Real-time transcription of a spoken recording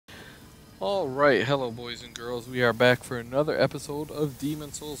Alright, hello boys and girls. We are back for another episode of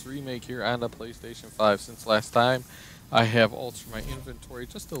Demon Souls Remake here on the PlayStation 5. Since last time, I have altered my inventory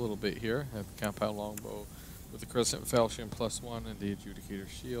just a little bit here. I have the compound longbow with the crescent falchion +1 and the adjudicator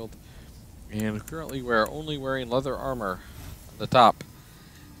shield. And currently we're only wearing leather armor on the top.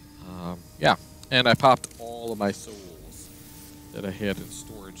 Yeah, and I popped all of my souls that I had in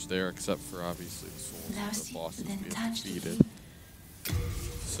storage there, except for obviously the souls of the bosses we have defeated.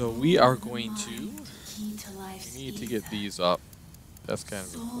 So we are going to, we need to get these up. That's kind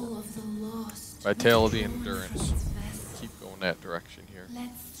of important. Vitality and endurance. Keep going that direction here.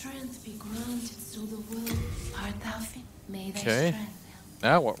 Okay.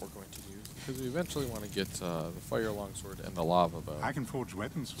 Now what we're going to do, because we eventually want to get the fire longsword and the lava bow. I can forge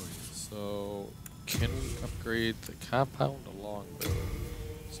weapons for you. So can we upgrade the compound longbow?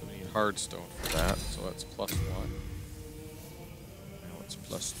 So we need hardstone for that. So that's +1.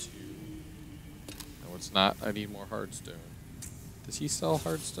 +2. No, it's not. I need more hardstone. Does he sell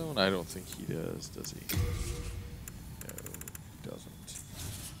hardstone? I don't think he does he? No, he doesn't.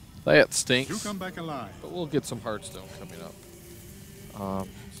 That stinks. You come back alive. But we'll get some hardstone coming up.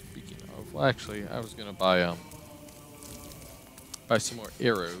 Speaking of, well, actually, I was gonna buy some more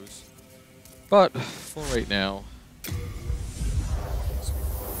arrows, but for right now,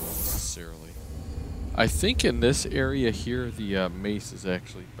 necessarily. I think in this area here, the mace is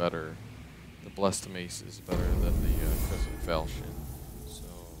actually better. The blessed mace is better than the crescent falchion. So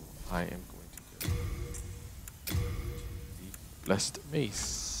I am going to go the blessed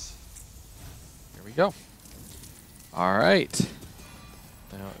mace. Here we go. Alright.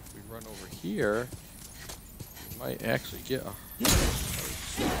 Now if we run over here, we might actually get a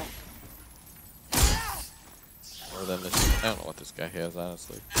more than this. I don't know what this guy has,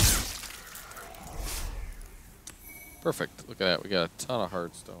 honestly. Perfect. Look at that. We got a ton of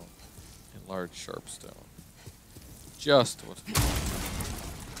hardstone and large sharpstone. Just what we want.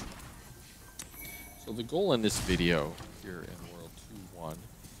 So the goal in this video here in World 2.1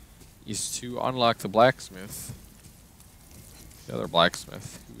 is to unlock the blacksmith. The other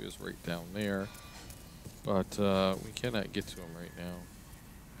blacksmith, who is right down there. But we cannot get to him right now,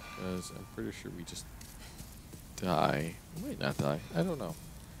 because I'm pretty sure we just die. We might not die. I don't know.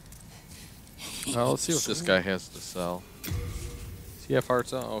 Let's see what this guy has to sell. Does he have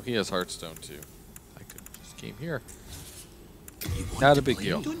heartstone? Oh, he has heartstone too. I could have just came here. Not a big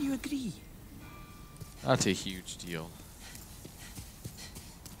deal. Don't you agree? Not a huge deal.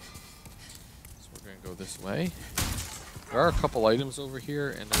 So we're going to go this way. There are a couple items over here,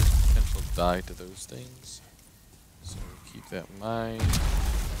 and there's potential to die to those things. So keep that in mind.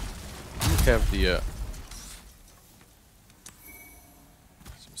 We have the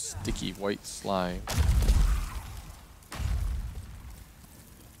sticky white slime.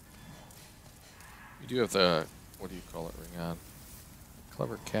 We do have the, what do you call it, ring on?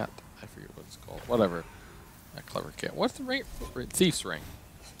 Clever cat? I forget what it's called. Whatever. Not clever cat. What's the ring? Thief's ring.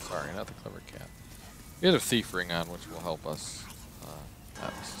 Sorry, not the clever cat. We have a thief ring on, which will help us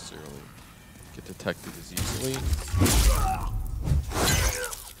not necessarily get detected as easily.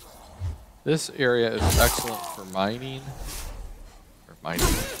 This area is excellent for mining.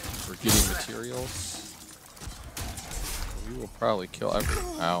 For getting materials. We will probably kill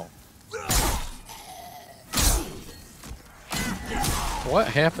everyone. Ow. What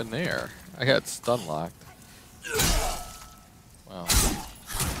happened there? I got stun locked. Wow.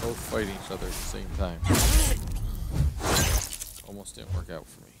 Both fighting each other at the same time. Almost didn't work out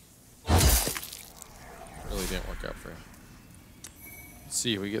for me. Really didn't work out for him. Let's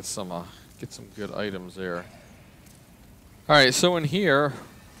see, we get some good items there. Alright, so in here,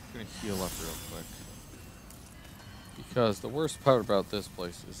 I'm going to heal up real quick. Because the worst part about this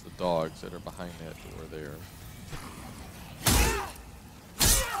place is the dogs that are behind that door there.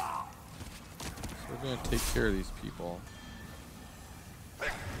 So we're going to take care of these people.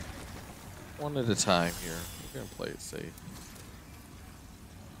 One at a time here. We're going to play it safe.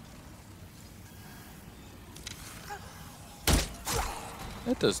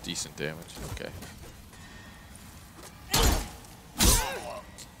 That does decent damage. Okay.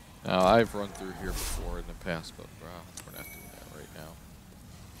 Now, I've run through here before in the past, but we're not doing that right now.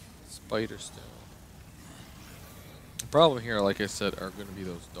 Spider stone. The problem here, like I said, are going to be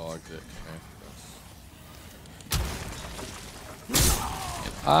those dogs that come after us.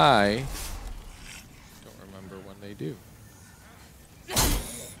 And I don't remember when they do.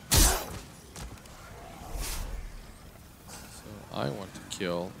 So I want to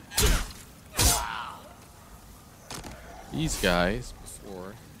kill these guys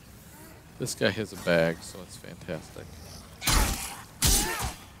before. This guy has a bag, so it's fantastic.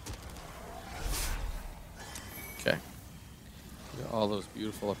 Look at all those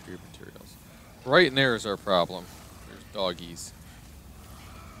beautiful upgrade materials. Right in there is our problem. There's doggies.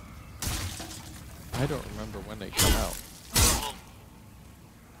 I don't remember when they come out.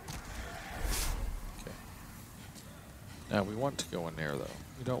 Okay. Now we want to go in there though.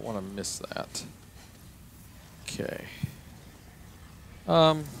 We don't want to miss that. Okay.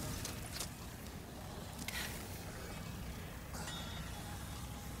 Well,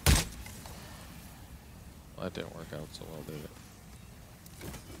 that didn't work out so well, did it? You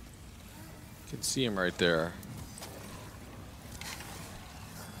can see him right there.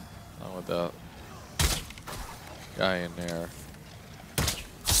 Not with the guy in there.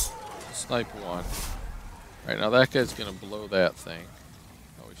 Snipe one. Right, now that guy's gonna blow that thing.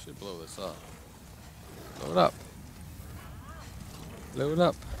 Oh, we should blow this up. Blow it up. Blow it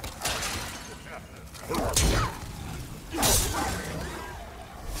up.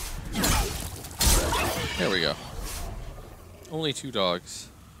 There we go. Only 2 dogs.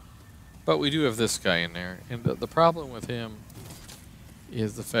 But we do have this guy in there. And the problem with him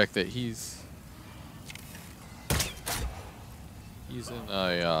is the fact that he's in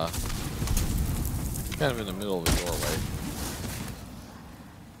a, kind of in the middle of the doorway.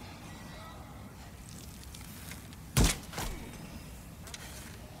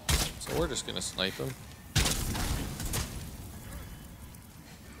 So we're just gonna snipe him.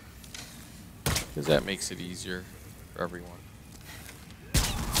 Because that makes it easier for everyone. There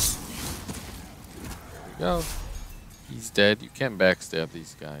we go. He's dead. You can backstab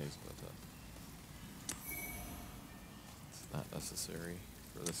these guys, but it's not necessary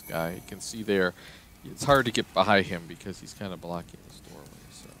for this guy. You can see there, it's hard to get by him because he's kind of blocking this doorway.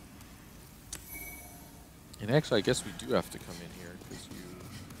 So, and actually, I guess we do have to come in here because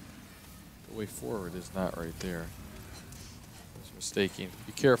the way forward is not right there. I was mistaken.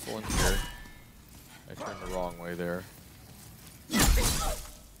 Be careful in here. I turned the wrong way there.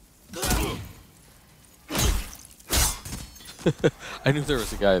 I knew there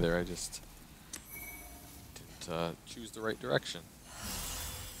was a guy there, I just didn't choose the right direction.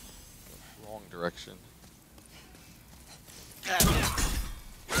 The wrong direction. An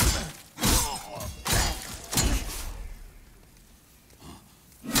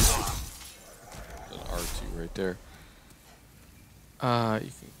R2 right there. You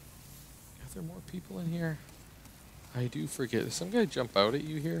can. Are there more people in here? I do forget. Did some guy jump out at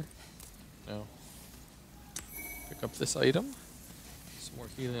you here? No. Pick up this item. Some more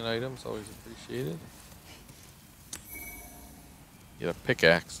healing items, always appreciated. Get a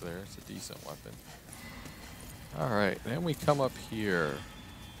pickaxe there, it's a decent weapon. Alright, then we come up here.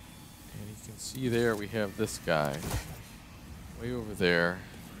 And you can see there we have this guy. Way over there.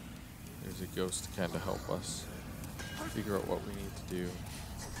 There's a ghost to kind of help us figure out what we need to do.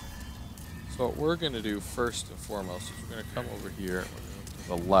 So what we're going to do first and foremost is we're going to come over here.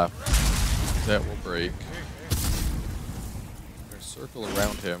 We're going to the left. That will break. We're going to circle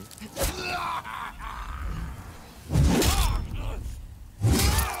around him.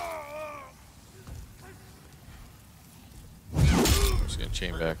 I'm just going to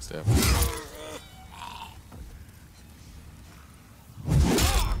chain backstab.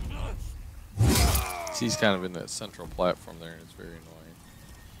 He's kind of in that central platform there, and it's very annoying.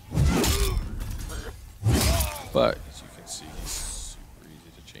 But as you can see, he's super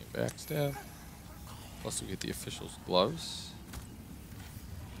easy to chain backstab. Plus, we get the official's gloves,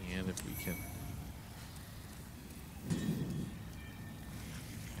 and if we can do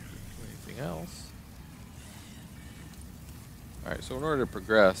anything else. All right. So in order to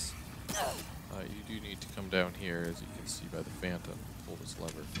progress, you do need to come down here, as you can see by the phantom. Pull this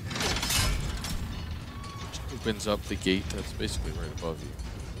lever. Opens up the gate that's basically right above you.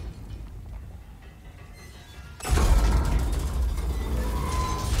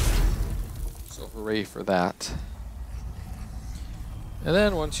 So hooray for that. And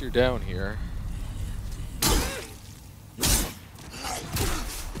then once you're down here,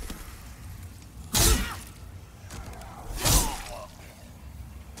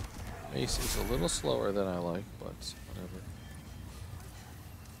 Mace is a little slower than I like, but whatever.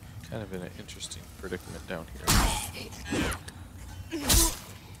 Kind of in an interesting predicament down here.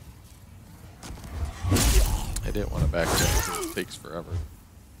 I didn't want to back down because it takes forever.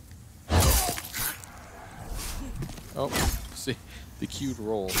 Oh, see, the cued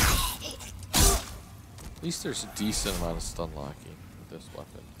roll. At least there's a decent amount of stun locking with this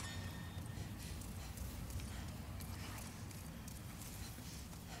weapon.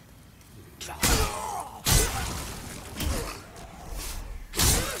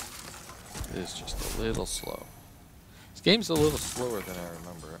 It is just a little slow. This game's a little slower than I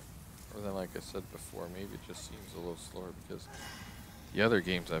remember it. Or than like like I said before, maybe it just seems a little slower because the other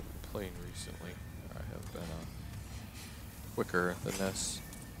games I've been playing recently have been quicker than this,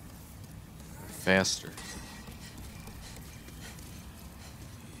 or faster.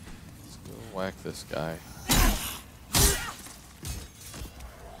 Let's go whack this guy.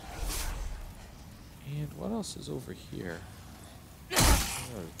 And what else is over here? I don't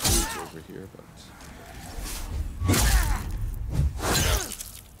know there's dudes over here, but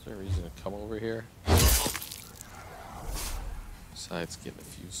is there a reason to come over here? Besides getting a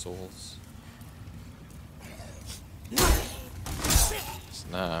few souls. It's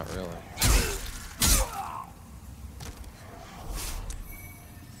not really.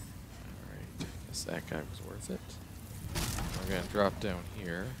 Alright, guess that guy was worth it. We're gonna drop down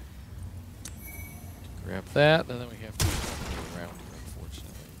here. Grab that, and then we have to go around here,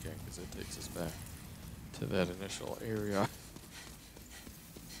 unfortunately, again, because it takes us back to that initial area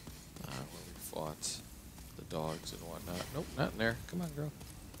where we fought the dogs and whatnot. Nope, not in there. Come on, girl.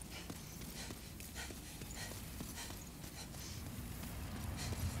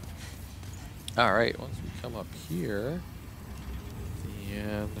 Alright, once we come up here,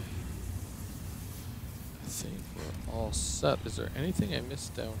 then I think we're all set. Is there anything I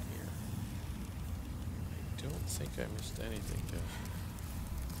missed down here? I don't think I missed anything down here.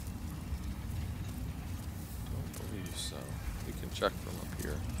 Don't believe so. We can check from up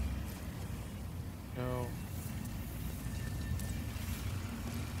here. No.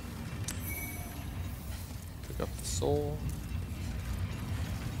 Pick up the soul.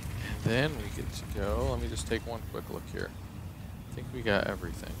 And then we get to go. Let me just take one quick look here. I think we got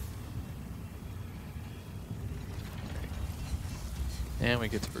everything. And we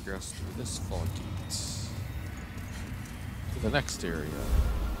get to progress through this floodgate to the next area.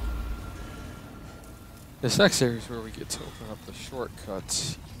 This next area is where we get to open up the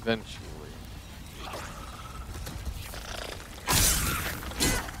shortcut eventually.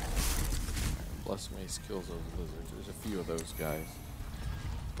 Bless Mace kills those lizards. There's a few of those guys.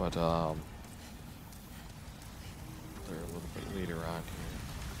 But they're a little bit later on here.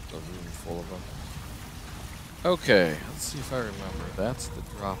 A room full of them. Okay, let's see if I remember. That's the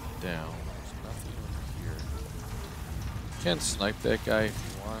drop down. There's nothing over here. You can snipe that guy if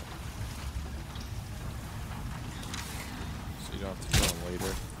you want. So you don't have to kill him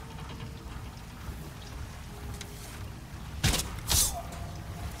later.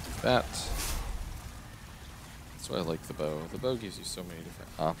 That's why I like the bow. The bow gives you so many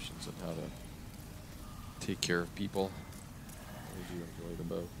different options on how to take care of people. I really do enjoy the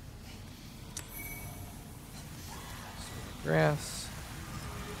bow. Grass.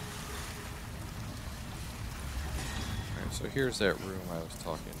 Alright, so here's that room I was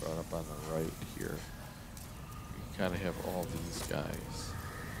talking about up on the right here. You kind of have all these guys.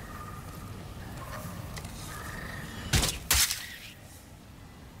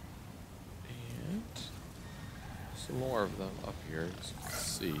 And some more of them up here, as you can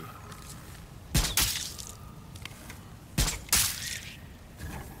see.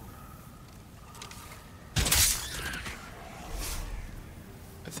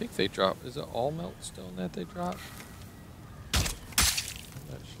 I think they drop. Is it all meltstone that they drop? I'm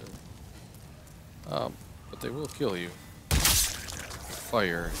not sure. But they will kill you with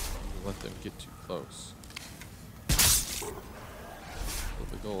fire if you let them get too close. So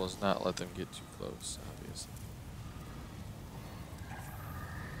the goal is not let them get too close, obviously. I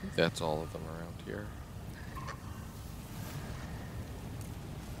think that's all of them around here.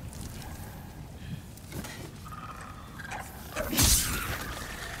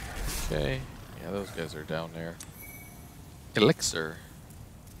 Okay, yeah, those guys are down there. Elixir.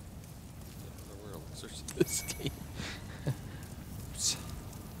 There were elixirs in this game. Oops.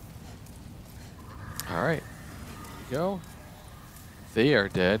 Alright, here we go. They are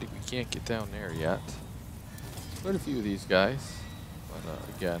dead. We can't get down there yet. Quite a few of these guys. But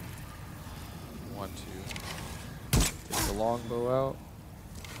again, we want to take the longbow out.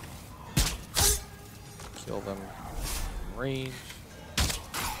 Kill them from range.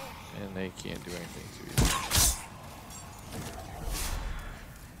 And they can't do anything to you.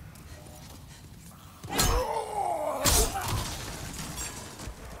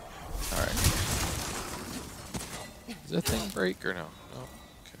 Alright. Does that thing break or no? No?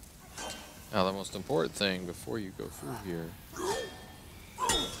 Okay. Now the most important thing before you go through here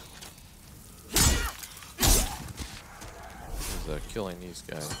is killing these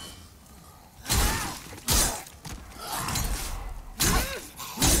guys.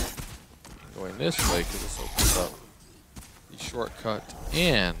 Going this way because this opens up the shortcut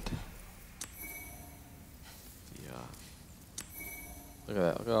and Look at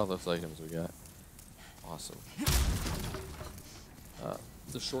that. Look at all those items we got. Awesome.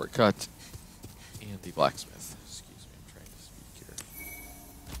 The shortcut and the blacksmith. Excuse me, I'm trying to speak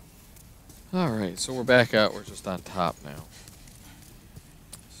here. Alright, so we're back out. We're just on top now.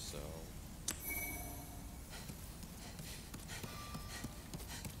 So. We're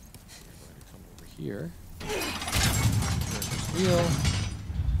going to come over here. Turn this wheel.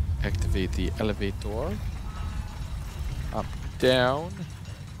 Activate the elevator. Up, down.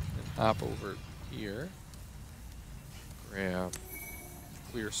 And hop over here. Grab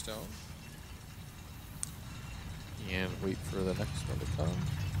clear stone. And wait for the next one to come.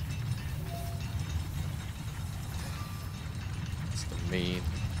 It's the main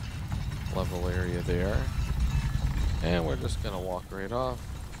level area there. And we're just going to walk right off.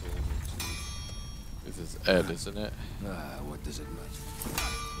 This is Ed, isn't it? What does it matter?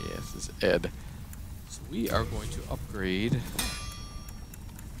 Yes, this is Ed. So we are going to upgrade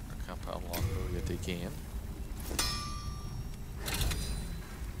our compound longbow yet again.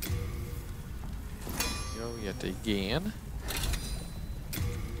 Yet again.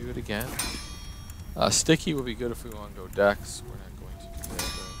 Do it again. Sticky would be good if we want to go Dex. We're not going to do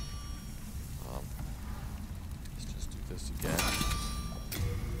that though. Let's just do this again.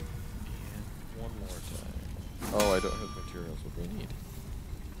 And one more time. Oh, I don't have materials. What do I need?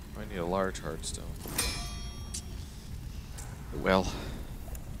 I need a large hardstone. Well.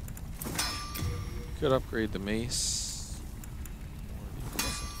 Could upgrade the mace.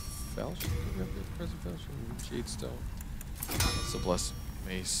 Falchion? Present Falchion, Jadestone. That's the Blessed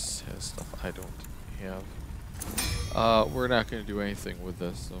Mace has stuff I don't have. We're not going to do anything with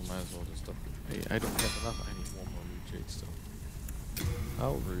this, so might as well just upgrade. Hey, I don't have enough. I need one more new Jadestone.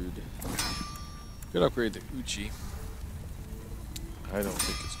 How rude. Could upgrade the Uchi. I don't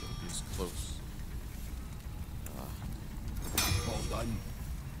think it's going to be as close. All done.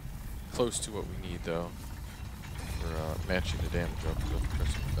 Close to what we need, though. For matching the damage up with the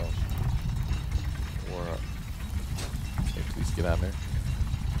Present Falchion. Or, okay, please get on there.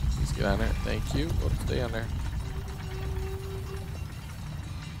 Please get on there. Thank you. Oh, stay on there.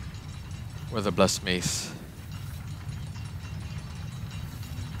 Or the Blessed Mace.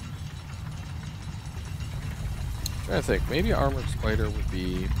 I'm trying to think. Maybe Armored Spider would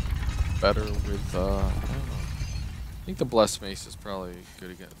be better with, I don't know. I think the Blessed Mace is probably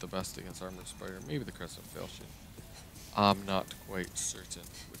good against, the best against Armored Spider. Maybe the Crescent Falchion. I'm not quite certain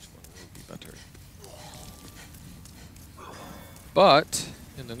which one will be better. But,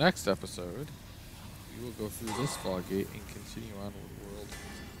 in the next episode, we will go through this fog gate and continue on with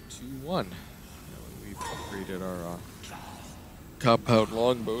World 2-1. We've upgraded our compound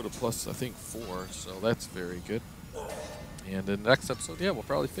longbow to plus, I think, 4, so that's very good. And in the next episode, yeah, we'll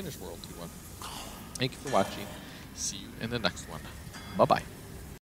probably finish World 2-1. Thank you for watching. See you in the next one. Bye-bye.